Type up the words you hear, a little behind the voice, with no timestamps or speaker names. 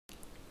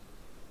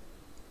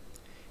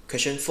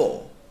Question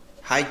 4.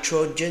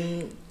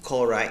 Hydrogen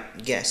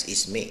chloride gas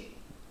is made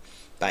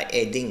by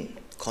adding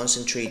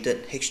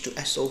concentrated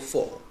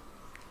H2SO4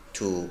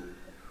 to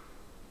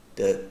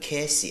the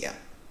KCl.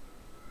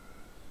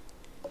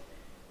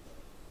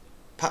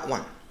 Part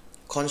 1.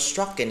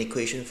 Construct an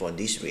equation for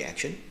this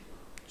reaction.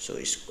 So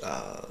it's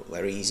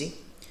very easy.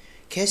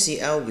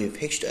 KCl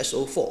with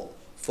H2SO4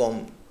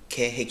 form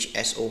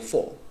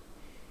KHSO4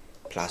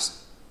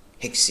 plus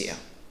HCl.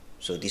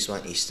 So this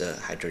one is the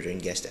hydrogen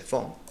gas that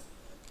form.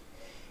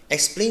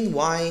 Explain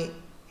why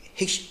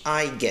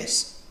HI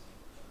gas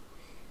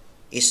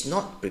is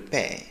not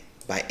prepared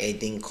by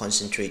adding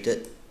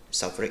concentrated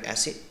sulfuric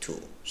acid to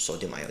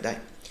sodium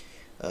iodide.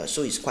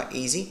 So it's quite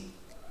easy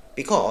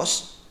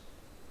because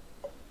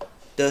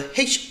the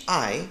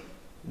HI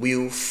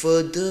will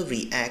further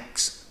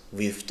react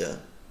with the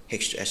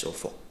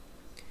H2SO4.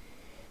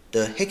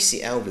 The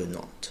HCl will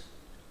not.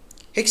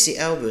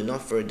 HCl will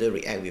not further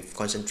react with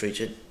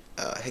concentrated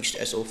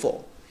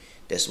H2SO4.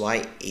 That's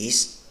why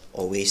it's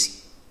always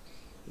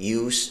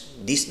use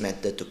this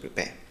method to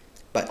prepare.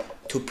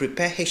 But to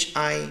prepare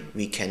HI,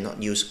 we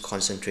cannot use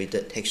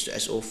concentrated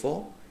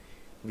H2SO4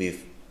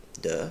 with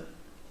the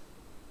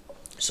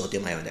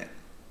sodium iodide.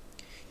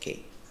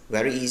 Okay,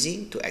 very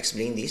easy to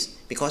explain this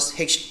because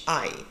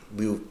HI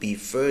will be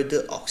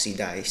further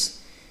oxidized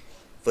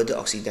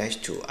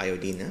to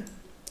iodine,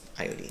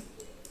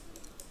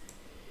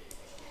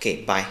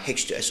 okay, by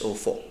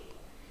H2SO4.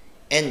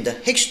 And the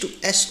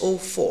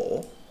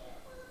H2SO4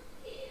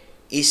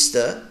 is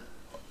the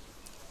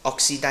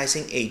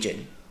oxidizing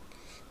agent.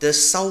 The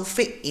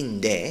sulfate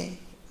in there,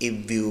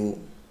 it will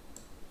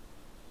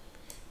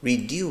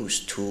reduce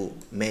to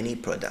many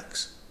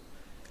products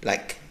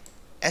like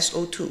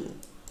SO2,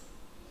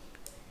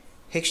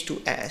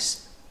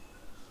 H2S,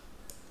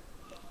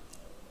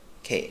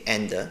 okay,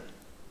 and the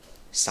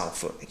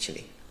sulfur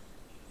actually.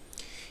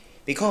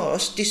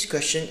 Because this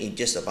question is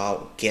just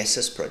about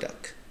gaseous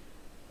product,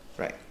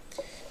 right?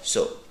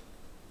 So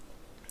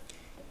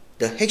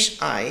the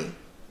HI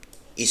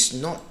is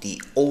not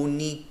the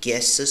only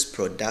gaseous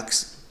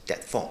products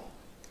that form.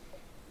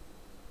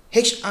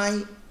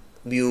 HI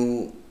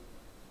will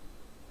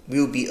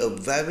be a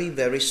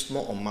very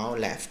small amount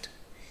left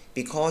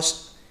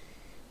because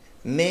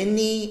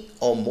many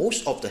or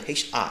most of the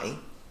HI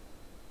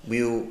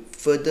will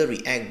further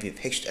react with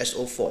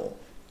H2SO4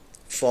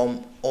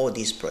 form all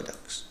these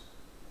products.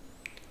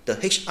 The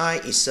HI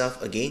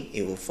itself, again,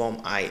 it will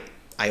form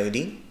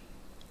iodine,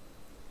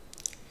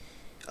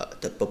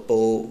 the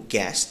purple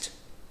gas,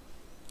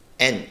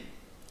 and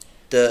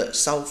the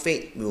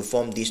sulfate will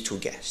form these two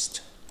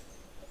gases.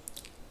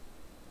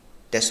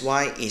 That's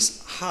why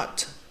it's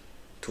hard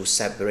to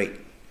separate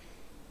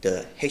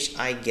the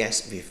HI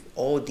gas with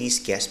all these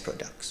gas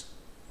products.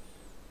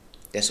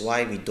 That's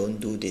why we don't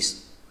do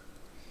this.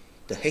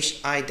 The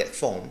HI that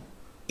form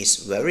is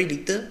very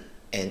little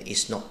and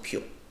is not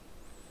pure.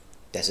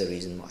 That's the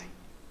reason why.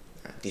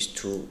 These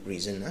two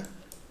reasons.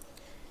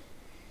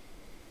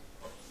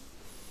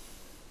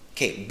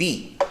 Okay,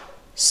 B.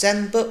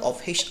 Sample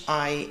of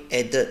HI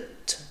added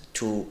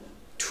to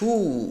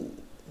 2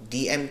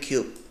 dm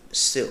cube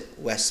sealed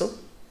vessel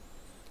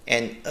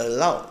and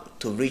allowed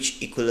to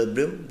reach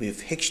equilibrium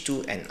with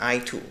H2 and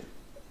I2.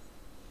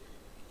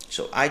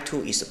 So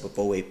I2 is a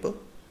purple vapor,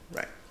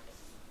 right?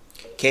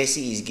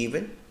 Kc is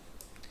given.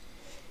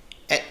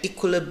 At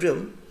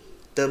equilibrium,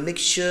 the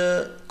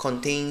mixture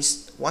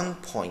contains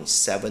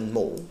 1.7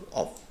 mole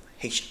of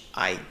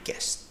HI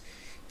gas.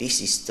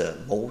 This is the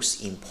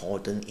most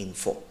important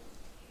info.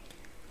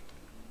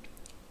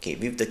 Okay,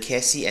 with the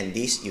Kc and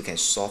this, you can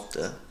solve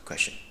the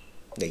question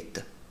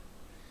later.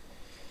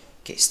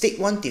 Okay, state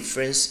one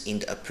difference in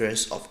the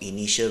appearance of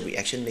initial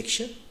reaction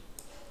mixture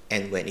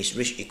and when it's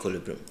reached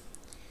equilibrium.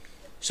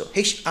 So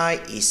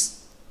HI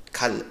is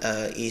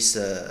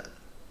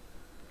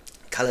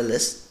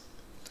colorless.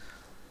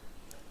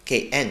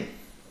 Okay, and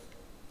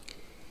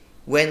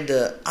when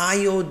the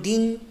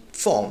iodine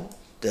form,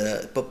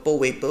 the purple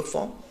vapor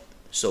form,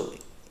 so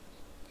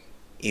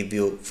it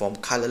will form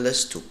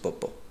colorless to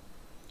purple.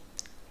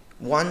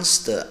 Once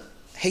the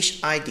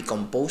HI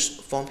decompose,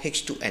 form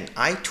H2 and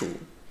I2,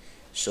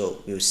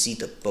 so we'll see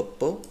the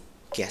purple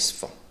gas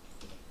form.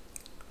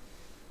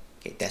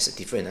 Okay, that's the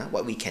difference,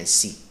 what we can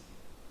see.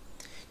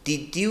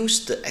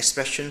 Deduce the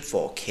expression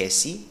for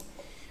Kc.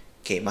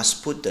 Okay,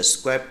 must put the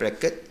square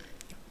bracket,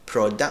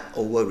 product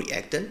over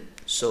reactant,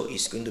 so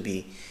it's going to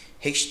be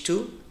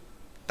H2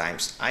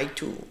 times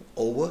I2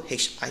 over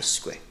HI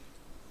square.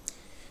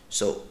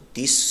 So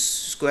this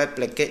square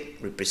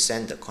bracket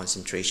represents the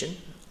concentration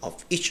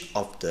of each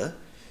of the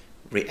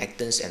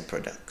reactants and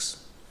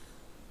products.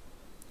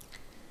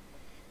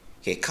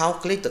 Okay,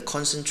 calculate the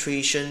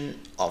concentration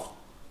of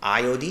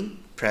iodine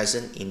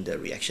present in the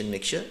reaction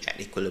mixture at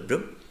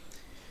equilibrium.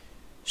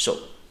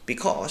 So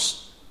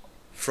because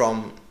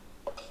from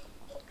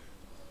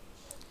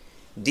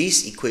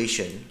this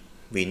equation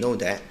we know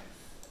that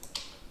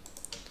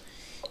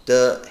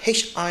the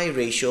HI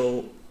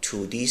ratio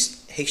to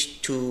this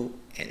H2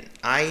 and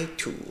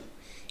I2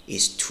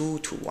 is 2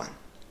 to 1.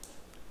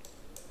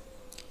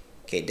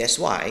 Okay, that's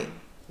why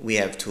we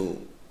have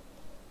to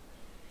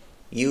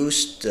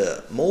use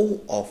the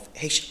mole of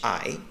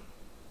Hi,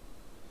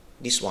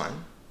 this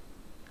one,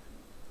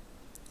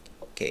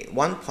 okay,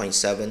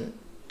 1.7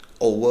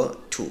 over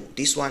 2.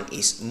 This one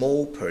is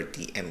mole per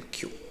dm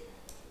cube.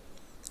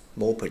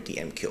 Mole per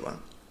dm cube.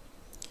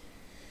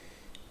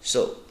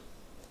 So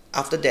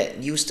after that,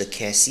 use the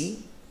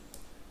Kc,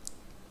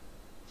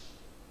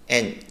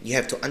 and you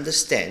have to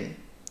understand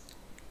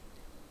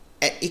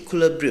at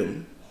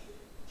equilibrium,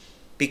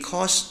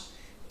 because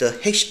the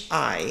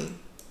Hi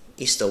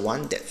is the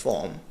one that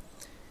form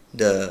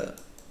the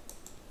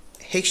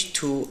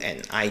H2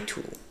 and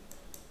I2.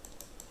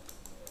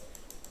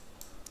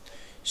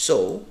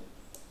 So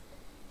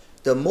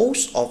the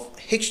moles of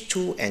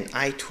H2 and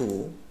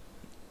I2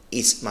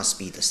 must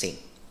be the same.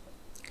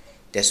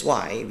 That's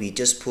why we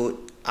just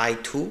put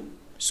I2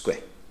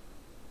 squared.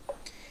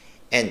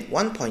 And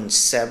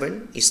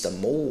 1.7 is the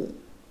mole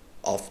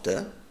of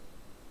the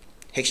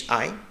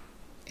Hi,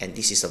 and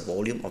this is the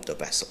volume of the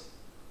vessel.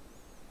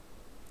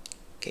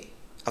 Okay.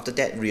 After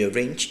that,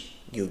 rearrange,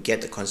 you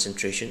get the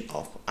concentration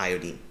of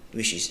iodine,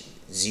 which is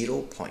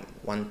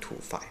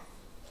 0.125.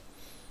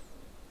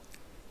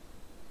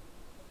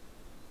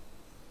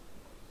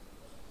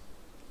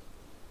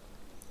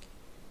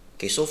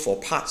 Okay, so for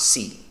part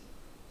C,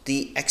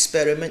 the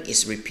experiment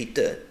is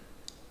repeated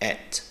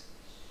at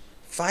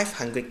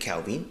 500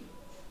 Kelvin.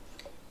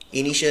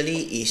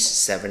 Initially is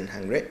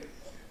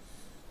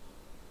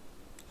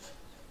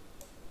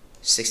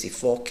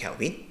 764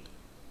 Kelvin,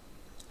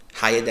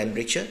 higher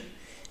temperature.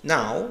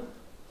 Now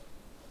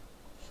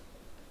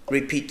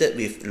repeated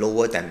with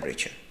lower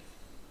temperature.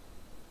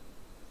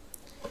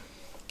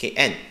 Okay,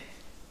 and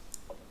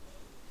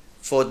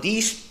for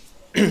this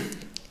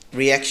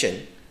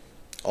reaction,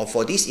 or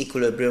for this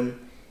equilibrium,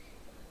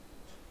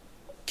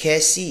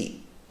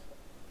 Kc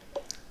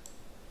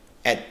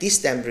at this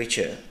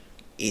temperature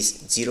is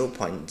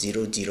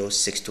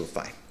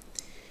 0.00625.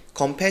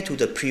 Compared to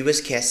the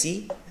previous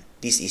Kc,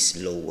 this is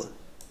lower.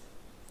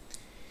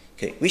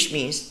 Okay, which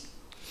means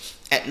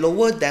at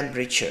lower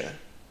temperature,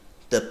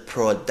 the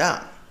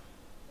product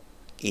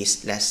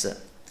is lesser.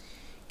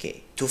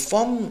 Okay, to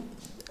form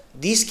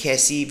this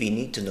Kc, we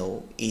need to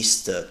know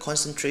is the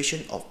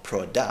concentration of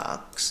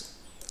products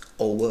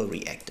over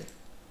reactant.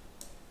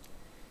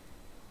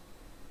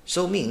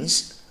 So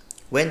means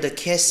when the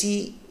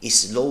Kc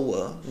is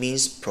lower,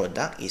 means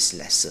product is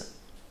lesser.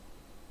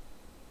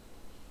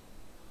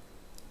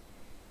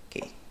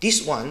 Okay,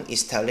 this one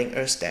is telling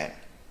us that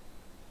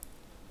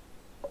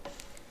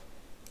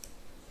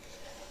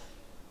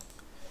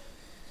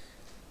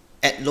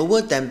at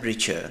lower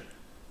temperature,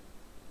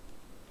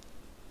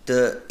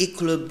 the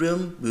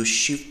equilibrium will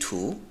shift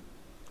to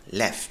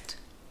left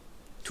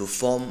to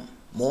form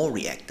more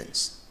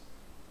reactants.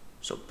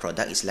 So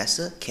product is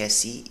lesser,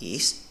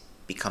 Kc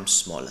becomes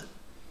smaller.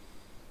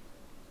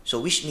 So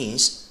which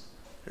means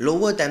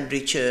lower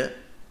temperature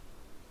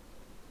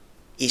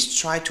is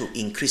try to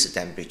increase the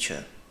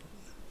temperature.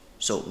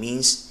 So it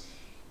means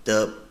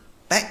the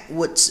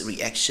backwards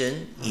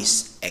reaction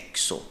is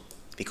exo,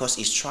 because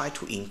it's try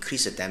to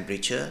increase the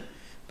temperature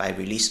by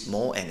release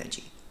more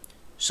energy.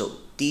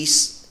 So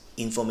this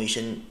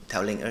information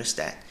telling us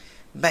that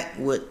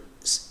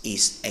backwards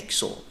is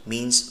exo,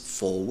 means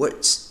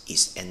forwards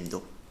is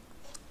endo.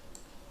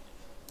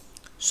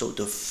 So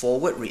the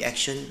forward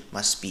reaction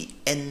must be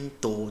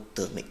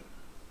endothermic,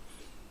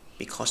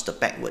 because the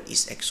backward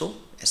is exo,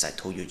 as I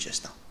told you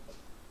just now.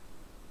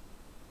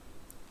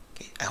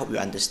 Okay, I hope you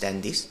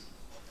understand this.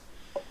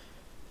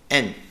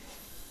 And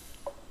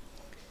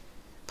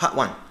part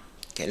 1.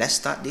 Okay, let's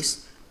start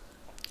this.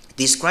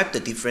 Describe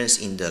the difference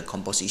in the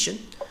composition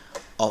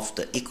of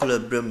the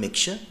equilibrium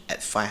mixture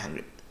at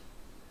 500.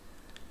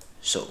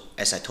 So,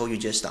 as I told you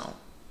just now,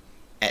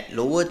 at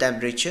lower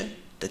temperature,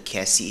 the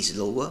Kc is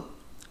lower,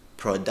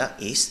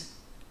 product is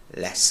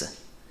lesser.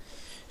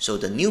 So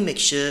the new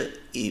mixture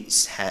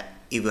it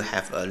will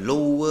have a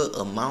lower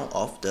amount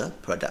of the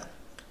product,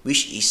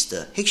 which is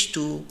the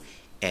H2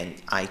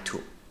 and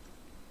I2.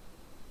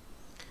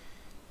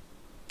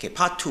 Okay,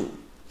 part 2.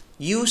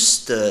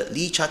 Use the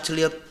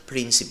Le-Chatelier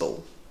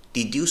principle.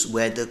 Deduce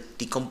whether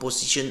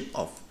decomposition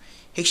of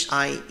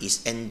Hi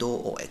is endo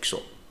or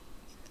exo.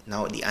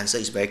 Now the answer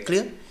is very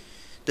clear.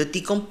 The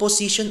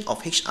decomposition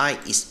of Hi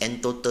is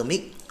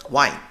endothermic.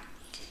 Why?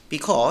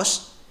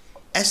 Because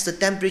as the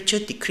temperature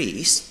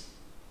decreases,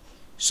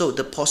 so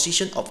the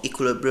position of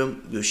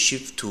equilibrium will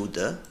shift to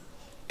the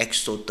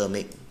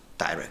exothermic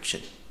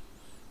direction,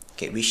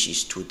 okay, which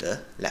is to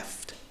the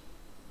left.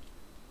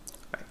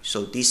 Right.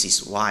 So this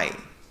is why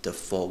the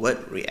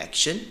forward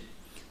reaction,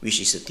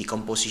 which is the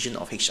decomposition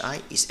of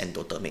Hi, is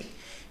endothermic,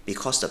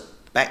 because the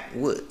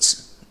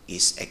backwards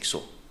is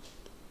exo.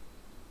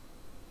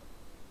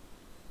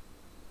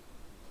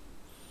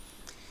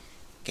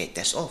 Okay,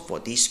 that's all for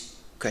this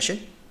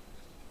question.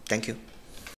 Thank you.